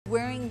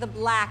the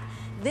black.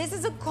 This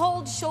is a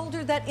cold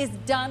shoulder that is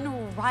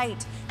done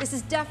right. This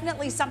is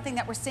definitely something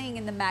that we're seeing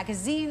in the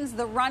magazines,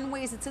 the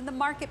runways, it's in the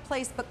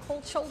marketplace, but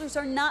cold shoulders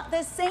are not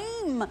the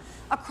same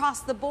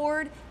across the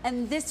board.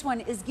 And this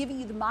one is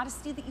giving you the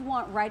modesty that you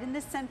want right in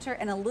the center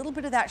and a little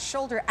bit of that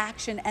shoulder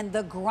action. And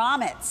the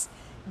grommets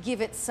give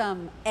it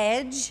some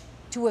edge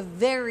to a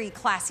very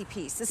classy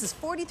piece. This is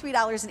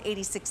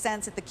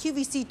 $43.86 at the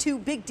QVC 2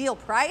 big deal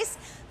price.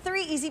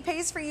 3 easy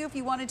pays for you if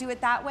you want to do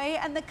it that way.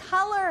 And the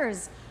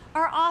colors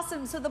are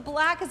awesome. So the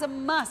black is a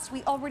must.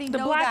 We already know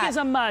that. The black is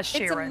a must,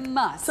 It's Sharon. a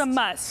must. It's a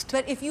must.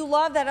 But if you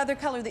love that other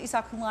color that you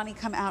saw Kulani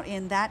come out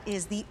in, that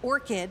is the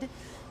orchid.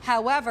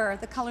 However,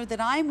 the color that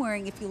I'm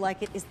wearing, if you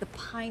like it, is the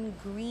pine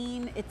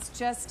green. It's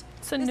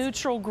a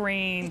neutral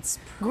green. It's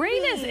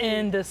green is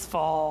in this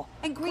fall.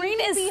 And green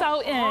can is be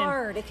so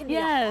hard. in. It can be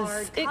yes, a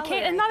hard it color,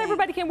 can, and not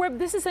everybody can wear.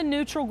 This is a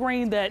neutral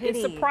green that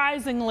is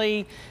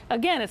surprisingly,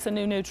 again, it's a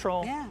new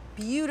neutral. Yeah,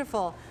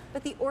 beautiful.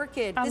 But the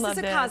orchid, this is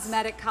a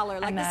cosmetic color.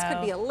 Like this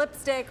could be a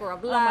lipstick or a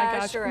blush. Oh my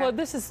gosh. Or well,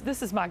 this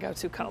is my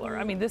go-to color.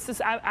 I mean, this is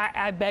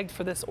I begged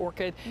for this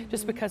orchid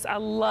just because I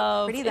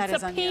love. Pretty that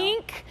it's is a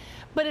pink,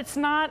 but it's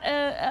not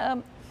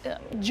a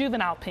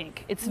juvenile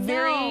pink. It's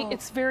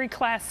very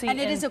classy. And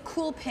it is a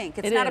cool pink.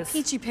 It's not a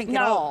peachy pink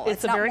at all.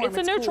 It's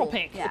a neutral cool.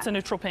 pink. Yeah. It's a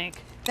neutral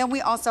pink. Then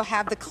we also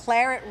have the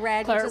claret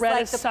red, which is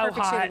like the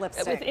perfect shade of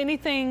lipstick. With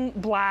anything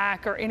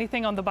black or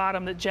anything on the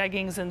bottom, the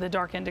jeggings and the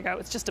dark indigo,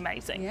 it's just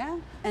amazing. Yeah.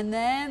 And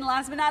then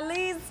last but not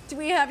least,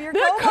 we have your the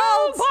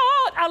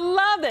cobalt. I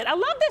love it. I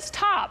love this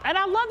top, and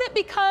I love it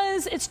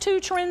because it's 2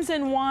 trends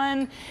in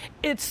one.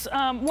 It's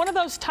one of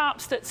those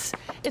tops that's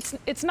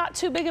it's not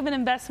too big of an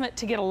investment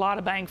to get a lot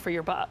of bang for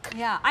your buck.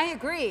 Yeah, I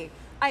agree.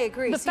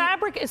 The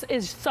fabric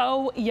is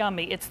so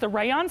yummy. It's the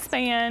rayon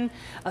span,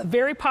 a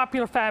very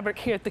popular fabric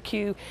here at the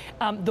Q.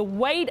 The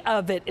weight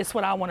of it is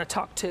what I want to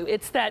talk to.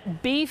 It's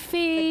that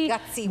beefy,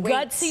 gutsy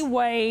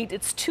weight.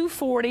 It's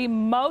 240.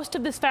 Most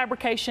of this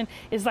fabrication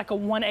is like a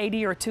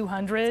 180 or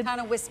 200. It's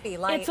kind of wispy,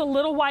 light. It's a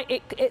little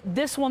white.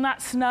 This will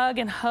not snug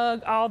and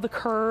hug all the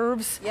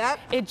curves. Yep.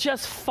 It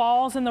just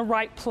falls in the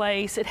right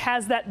place. It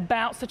has that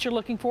bounce that you're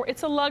looking for.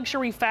 It's a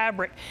luxury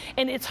fabric,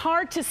 and it's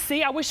hard to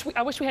see. I wish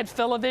we had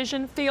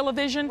feel-o-vision.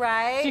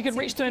 Right. So you could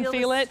reach through and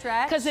feel it,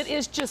 because it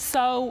is just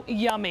so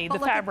yummy, the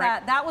fabric. At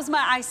that. That was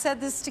I said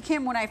this to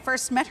Kim when I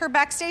first met her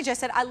backstage. I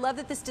said, I love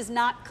that this does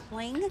not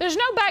cling. There's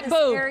no back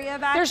boob.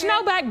 There's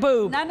no back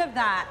boob. None of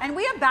that. And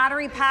we have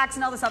battery packs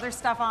and all this other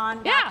stuff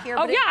on back here.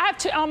 Oh yeah, I have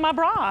 2 on my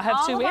bra. I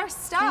have 2. All of our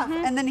stuff.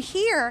 And then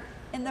here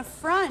in the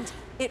front,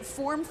 it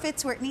form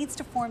fits where it needs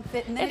to form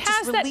fit, and then it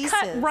just releases. It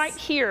has that cut right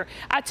here.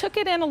 I took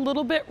it in a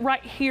little bit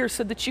right here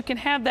so that you can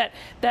have that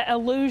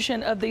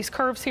illusion of these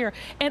curves here.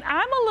 And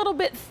I'm a little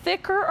bit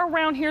thicker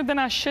around here than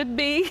I should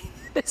be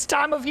this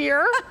time of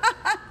year.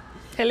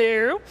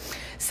 Hello.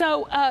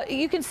 So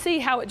you can see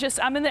how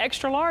I'm in the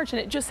extra large, and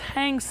it just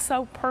hangs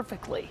so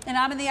perfectly. And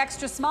I'm in the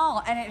extra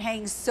small, and it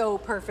hangs so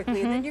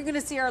perfectly. And then you're going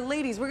to see our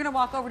ladies. We're going to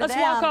walk over to them.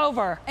 Let's walk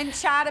over. And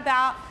chat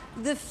about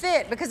the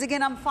fit, because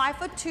again, I'm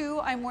 5'2".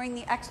 I'm wearing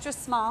the extra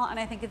small, and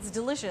I think it's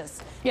delicious.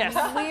 Yes.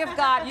 And we have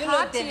got you Katya.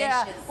 look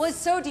delicious. Well,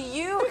 so do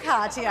you,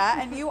 Katya,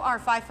 and you are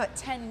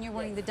 5'10", and you're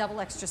wearing the double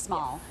extra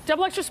small.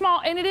 Double extra small,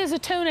 and it is a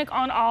tunic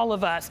on all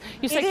of us.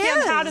 You say,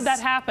 Kim, how did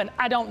that happen?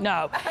 I don't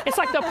know. It's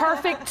like the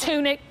perfect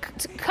tunic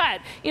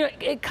cut. You know,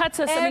 it cuts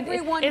us.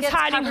 Everyone it's gets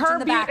hiding coverage her in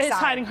the beauty. It's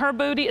backside. hiding her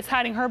booty. It's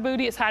hiding her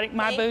booty. It's hiding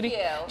my booty. You.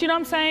 Do you know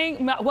what I'm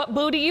saying? What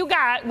booty you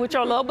got with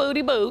your little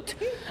booty boot?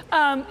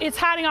 It's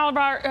hiding all of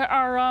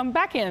our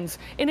back ends.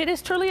 And it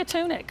is truly a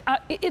tunic.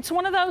 It's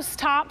one of those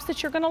tops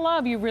that you're going to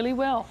love. You really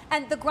will.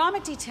 And the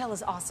grommet detail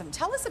is awesome.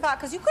 Tell us about,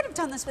 because you could have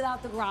done this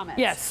without the grommets.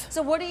 Yes.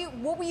 So what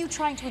were you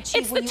trying to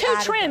achieve? It's when the you 2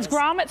 added trends. those?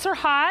 Grommets are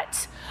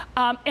hot,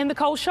 and the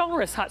cold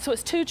shoulder is hot. So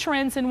it's 2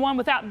 trends in one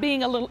without it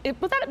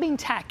being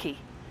tacky.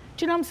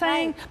 Do you know what I'm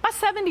saying? Right. My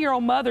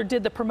 70-year-old mother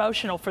did the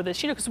promotional for this,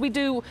 because we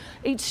do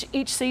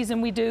each season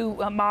we do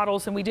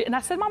models, and I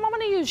said, Mom, I'm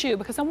going to use you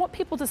because I want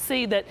people to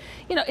see that,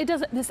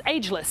 it's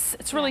ageless.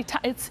 It's really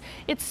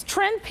it's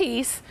trend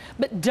piece,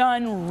 but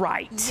done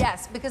right.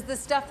 Yes, because the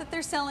stuff that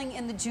they're selling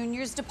in the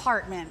juniors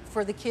department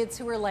for the kids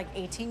who are like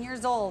 18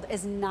 years old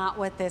is not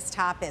what this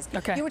top is.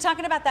 Okay. You were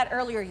talking about that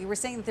earlier. You were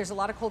saying that there's a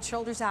lot of cold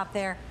shoulders out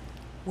there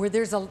where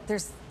there's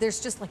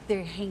just like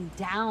they hang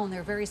down.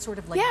 They're very sort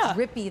of like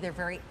drippy. They're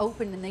very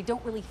open, and they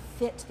don't really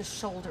fit the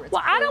shoulder. It's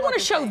I don't want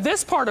to show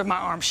this part of my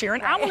arm,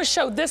 Sharon. I want to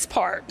show this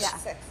part. Yeah.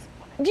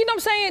 You know what I'm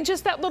saying?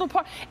 Just that little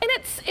part. And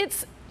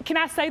it's can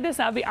I say this?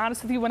 I'll be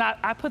honest with you. When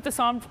I put this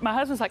on, my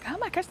husband's like, oh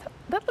my gosh,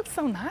 that looks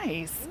so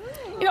nice.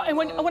 And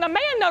when a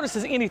man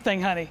notices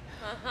anything, honey,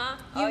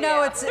 you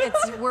know it's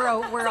we're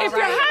all right. If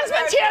your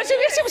husband tells you,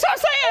 you see what I'm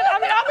saying? I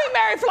mean, I've been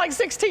married for like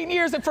 16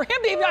 years, and for him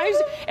to even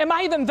know, am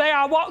I even there?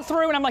 I walk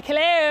through and I'm like,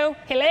 hello.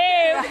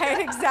 Right,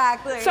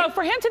 exactly. So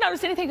for him to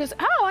notice anything, he goes,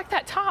 oh, I like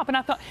that top. And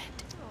I thought,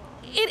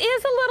 it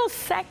is a little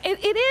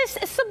it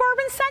is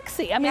suburban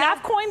sexy. I mean,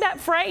 I've coined that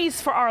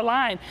phrase for our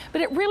line, but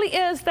it really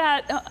is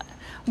that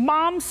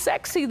mom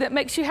sexy that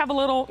makes you have a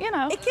little,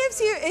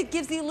 It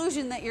gives the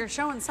illusion that you're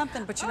showing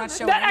something, but you're not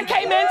showing that anything. I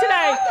came in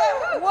today.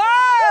 What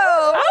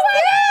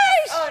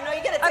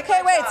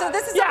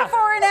This is a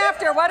before and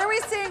after. What are we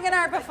seeing in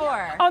our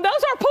before? Oh, those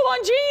are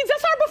pull-on jeans.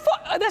 That's our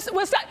before.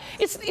 What's that?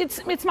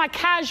 It's my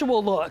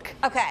casual look.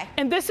 Okay.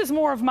 And this is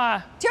more of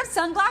my. Do you have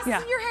sunglasses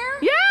in your hair?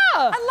 Yeah.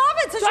 I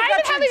love it. So do I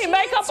even have any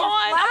makeup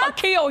on? I'm gonna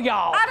kill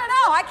y'all. I don't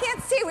know. I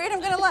can't see. Wait,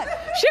 I'm gonna look.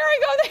 Sherry,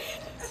 go there.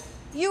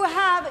 You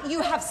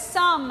have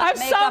some I have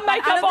makeup some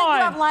makeup on. I don't think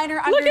you have liner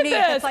underneath. Look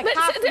at this. It's like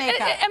half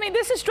makeup. I mean,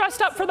 this is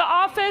dressed up for the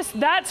office.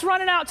 That's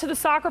running out to the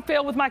soccer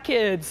field with my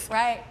kids.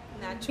 Right.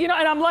 You know,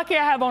 and I'm lucky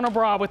I have on a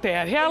bra with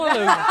that. Hallelujah.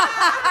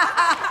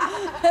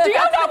 Do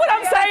y'all know what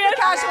I'm saying? It's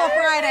casual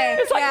Friday.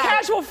 It's like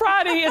casual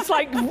Friday. It's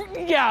like,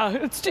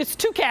 it's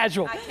too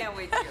casual. I can't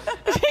wait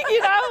to.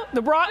 You know,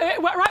 the bra,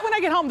 right when I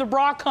get home, the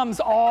bra comes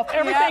off.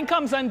 Everything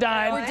comes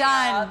undone. We're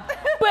done.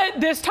 But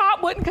this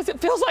top wouldn't, because it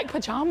feels like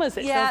pajamas.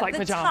 It feels like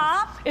pajamas.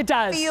 Top it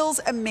does. Feels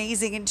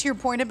amazing. And to your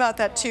point about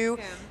that too,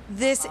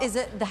 this has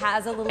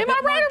a little bit Am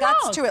I right more or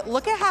guts wrong? to it.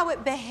 Look at how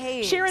it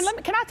behaves. Sharon,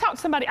 can I talk to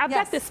somebody? I've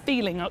got this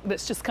feeling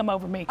that's just come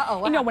over me.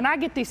 Uh-oh, you know, when I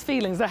get these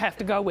feelings, I have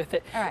to go with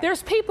it. All right.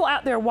 There's people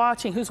out there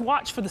watching who's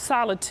watched for the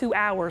solid 2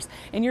 hours,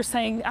 and you're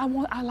saying, I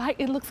like,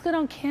 it looks good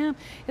on Kim,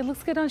 it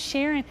looks good on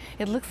Sharon,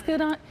 it looks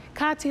good on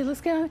Katya, it looks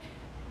good on,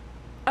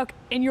 okay,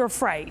 and you're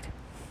afraid.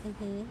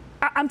 Mm-hmm.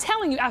 I'm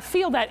telling you, I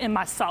feel that in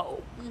my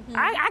soul. Mm-hmm.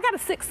 I got a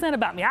sixth sense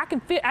about me. I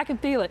can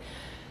feel it.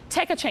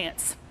 Take a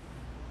chance.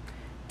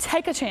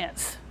 Take a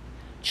chance.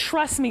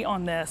 Trust me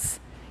on this.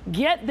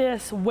 Get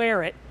this,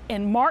 wear it,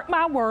 and mark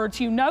my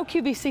words. You know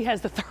QVC has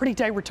the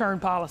 30-day return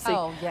policy.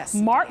 Oh, yes.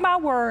 Mark my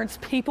words,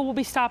 people will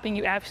be stopping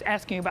you,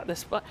 asking you about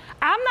this. But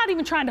I'm not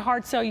even trying to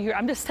hard sell you here.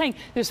 I'm just saying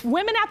there's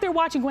women out there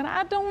watching going,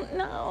 I don't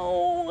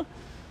know.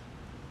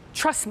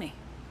 Trust me.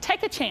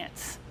 Take a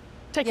chance.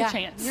 Take a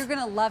chance. You're going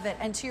to love it.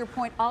 And to your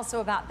point also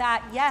about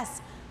that,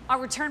 yes, our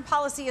return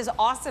policy is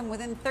awesome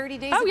within 30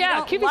 days. Oh, if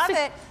yeah. you don't love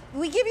it,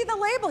 we give you the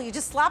label. You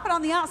just slap it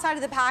on the outside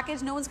of the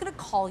package. No one's going to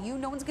call you.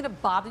 No one's going to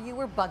bother you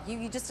or bug you.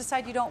 You just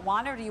decide you don't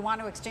want it, or do you want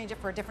to exchange it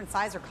for a different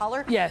size or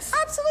color? Yes.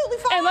 Absolutely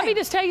fine. And let me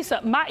just tell you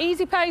something. My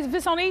Easy Pays, if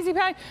it's on Easy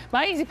Pay,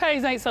 my Easy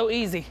Pays ain't so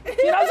easy.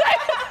 You know what I'm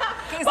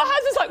saying? My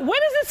husband's like, when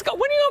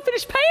are you going to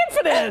finish paying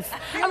for this?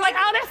 I'm like,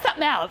 oh, that's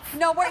something else.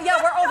 No, we're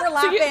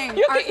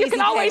overlapping. So you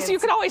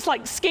can always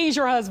like squeeze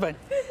your husband.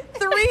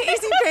 3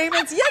 easy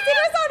payments. Yes, it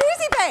is on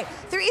Easy Pay.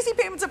 3 easy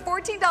payments of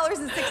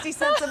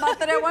 $14.60 a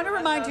month. And I want to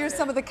remind you of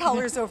some of the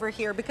colors over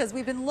here, because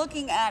we've been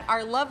looking at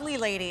our lovely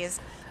ladies,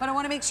 but I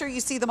want to make sure you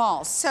see them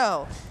all.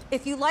 So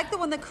if you like the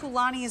one that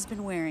Kulani has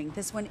been wearing,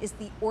 this one is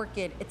the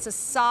Orchid. It's a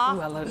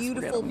soft,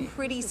 beautiful,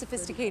 pretty,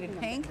 sophisticated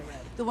pink.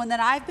 The one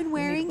that I've been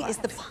wearing is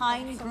the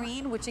Pine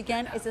Green, which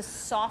again is a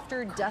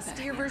softer,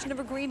 dustier version of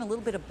a green, a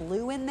little bit of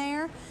blue in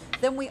there.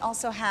 Then we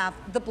also have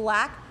the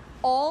black.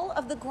 All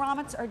of the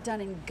grommets are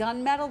done in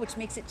gunmetal, which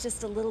makes it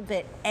just a little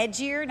bit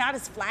edgier, not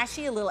as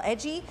flashy, a little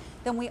edgy.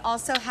 Then we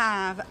also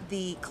have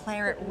the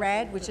claret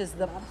red, which is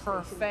the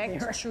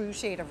perfect true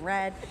shade of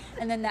red.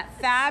 And then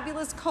that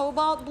fabulous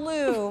cobalt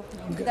blue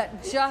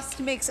that just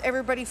makes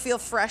everybody feel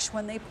fresh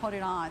when they put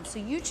it on. So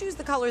you choose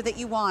the color that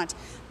you want.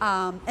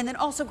 And then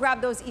also grab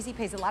those Easy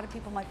Pays. A lot of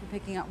people might be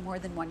picking up more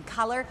than one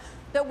color.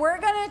 But we're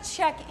gonna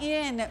check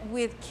in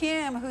with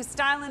Kim, who's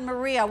styling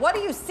Maria. What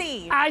do you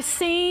see? I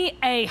see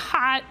a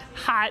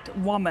hot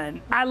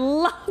woman. I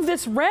love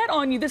this red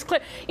on you, this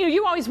clip. You know,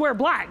 you always wear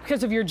black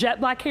because of your jet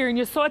black hair and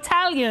you're so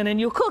Italian and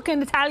you cook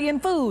in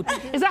Italian food.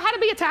 Is that how to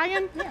be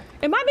Italian? Yeah.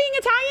 Am I being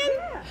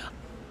Italian?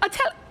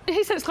 Yeah.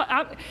 He said it's called,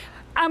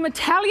 I'm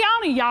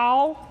Italiani,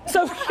 y'all.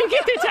 So you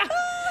get the Italian.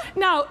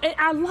 No,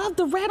 I love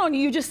the red on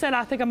you. You just said,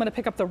 I think I'm going to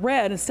pick up the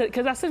red instead,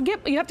 because I said,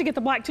 you have to get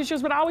the black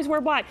t-shirts, but I always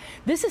wear black.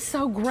 This is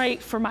so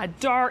great for my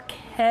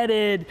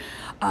dark-headed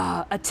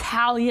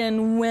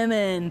Italian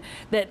women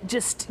that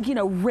just, you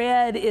know,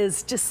 red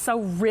is just so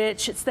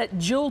rich. It's that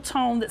jewel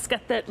tone that's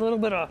got that little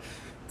bit of,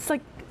 it's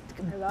like,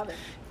 I love it.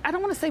 I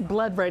don't want to say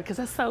blood red because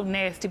that's so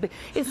nasty, but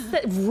it's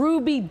that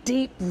ruby,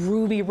 deep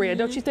ruby red.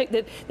 Don't you think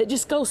that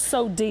just goes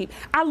so deep?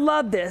 I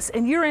love this.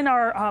 And you're in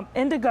our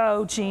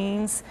indigo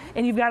jeans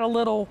and you've got a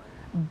little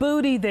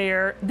booty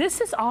there.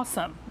 This is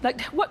awesome.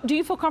 Like, what, do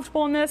you feel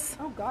comfortable in this?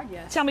 Oh God,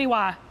 yes. Tell me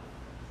why.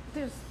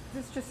 This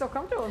is just so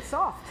comfortable and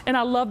soft. And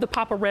I love the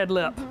Papa Red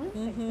lip.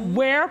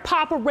 Wear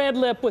Papa Red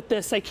lip with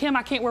this. Say, Kim,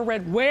 I can't wear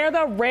red. Wear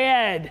the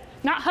red.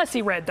 Not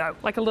hussy red though,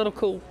 like a little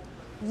cool.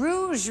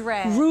 Rouge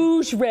red.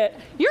 Rouge red.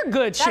 You're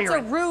good, Sharon.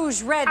 That's a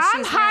rouge red.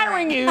 I'm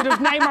hiring you to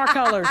name our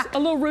colors. A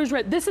little rouge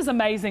red. This is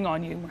amazing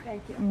on you.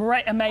 Thank you.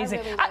 Right, amazing.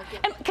 I really like it.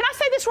 And can I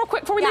say this real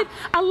quick before we leave?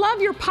 I love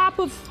your pop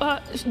of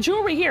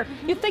jewelry here.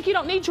 You think you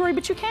don't need jewelry,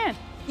 but you can.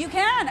 You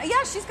can.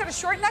 Yeah, she's got a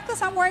short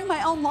necklace. I'm wearing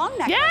my own long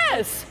necklace.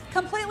 Yes.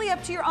 Completely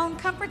up to your own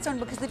comfort zone,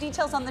 because the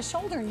detail's on the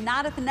shoulder,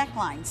 not at the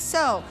neckline.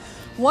 So,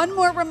 one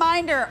more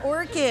reminder,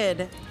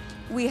 Orchid.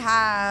 We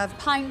have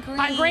Pine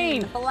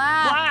Green.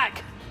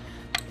 Black.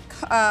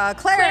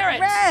 Claret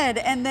red,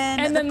 and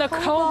then the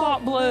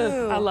cobalt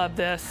blue. I love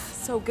this.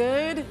 So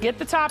good. Get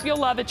the top, you'll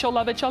love it, you'll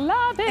love it, you'll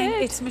love it. And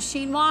it's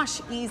machine wash,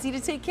 easy to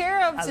take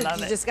care of. I love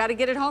you it. just got to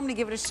get it home to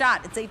give it a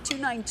shot. It's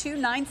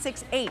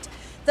 8292968.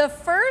 The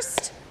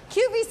first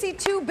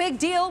QVC2 big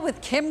deal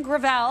with Kim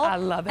Gravel. I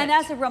love it. And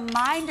as a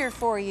reminder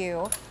for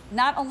you,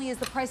 not only is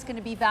the price going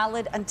to be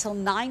valid until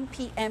 9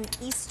 p.m.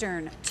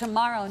 Eastern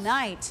tomorrow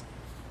night,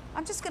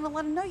 I'm just going to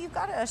let them know you've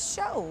got a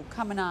show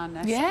coming on.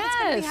 Yes. It's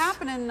going to be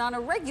happening on a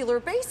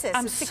regular basis.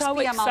 I'm at 6 so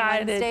p.m.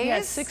 excited. on Wednesdays.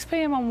 Yes, 6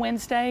 p.m. on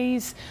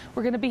Wednesdays.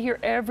 We're going to be here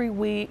every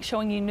week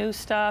showing you new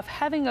stuff,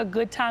 having a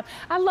good time.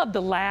 I love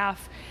to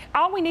laugh.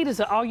 All we need is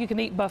an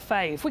all-you-can-eat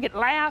buffet. If we could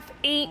laugh,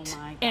 eat,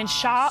 and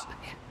shop,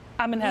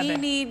 I'm in heaven.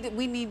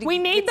 We need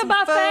the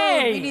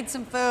buffet. Food. We need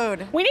some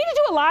food. We need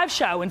to do a live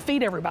show and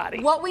feed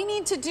everybody. What we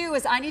need to do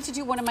is I need to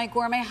do one of my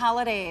gourmet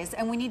holidays,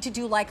 and we need to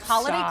do like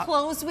holiday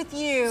clothes with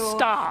you.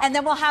 Stop. And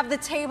then we'll have the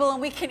table and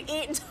we can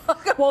eat and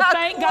talk about Well,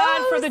 thank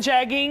God for clothes. the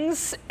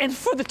jeggings and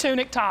for the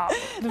tunic top.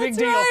 The big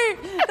deal. Right.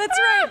 That's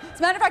right. As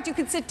a matter of fact, you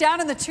can sit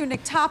down in the tunic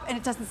top and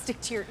it doesn't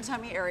stick to your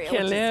tummy area, which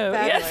is Hello.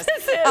 fabulous.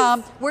 Yes, it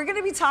is. We're going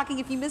to be talking,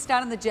 if you missed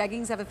out on the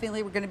jeggings, I have a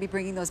feeling we're going to be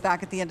bringing those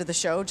back at the end of the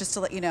show, just to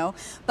let you know.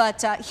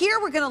 But here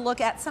we're going to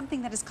look at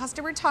something that is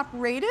customer top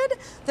rated,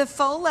 the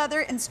faux leather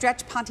and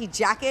stretch Ponte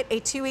jacket,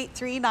 a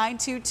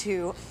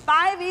 283922.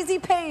 5 easy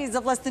pays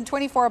of less than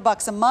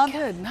 $24 a month.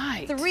 Good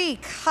night. 3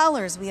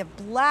 colors. We have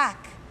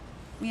black,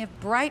 we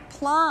have bright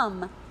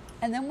plum,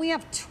 and then we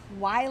have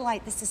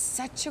twilight. This is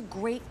such a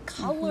great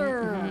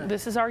color.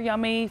 This is our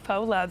yummy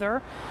faux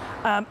leather,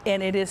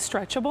 and it is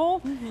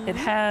stretchable. It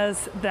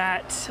has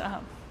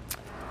that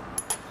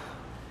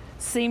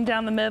seam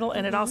down the middle,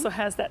 and it also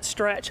has that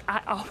stretch. I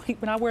always,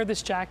 when I wear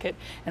this jacket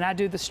and I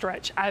do the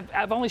stretch,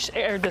 I've only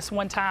aired this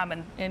one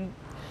time, and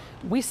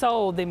we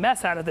sold the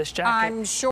mess out of this jacket. I'm sure.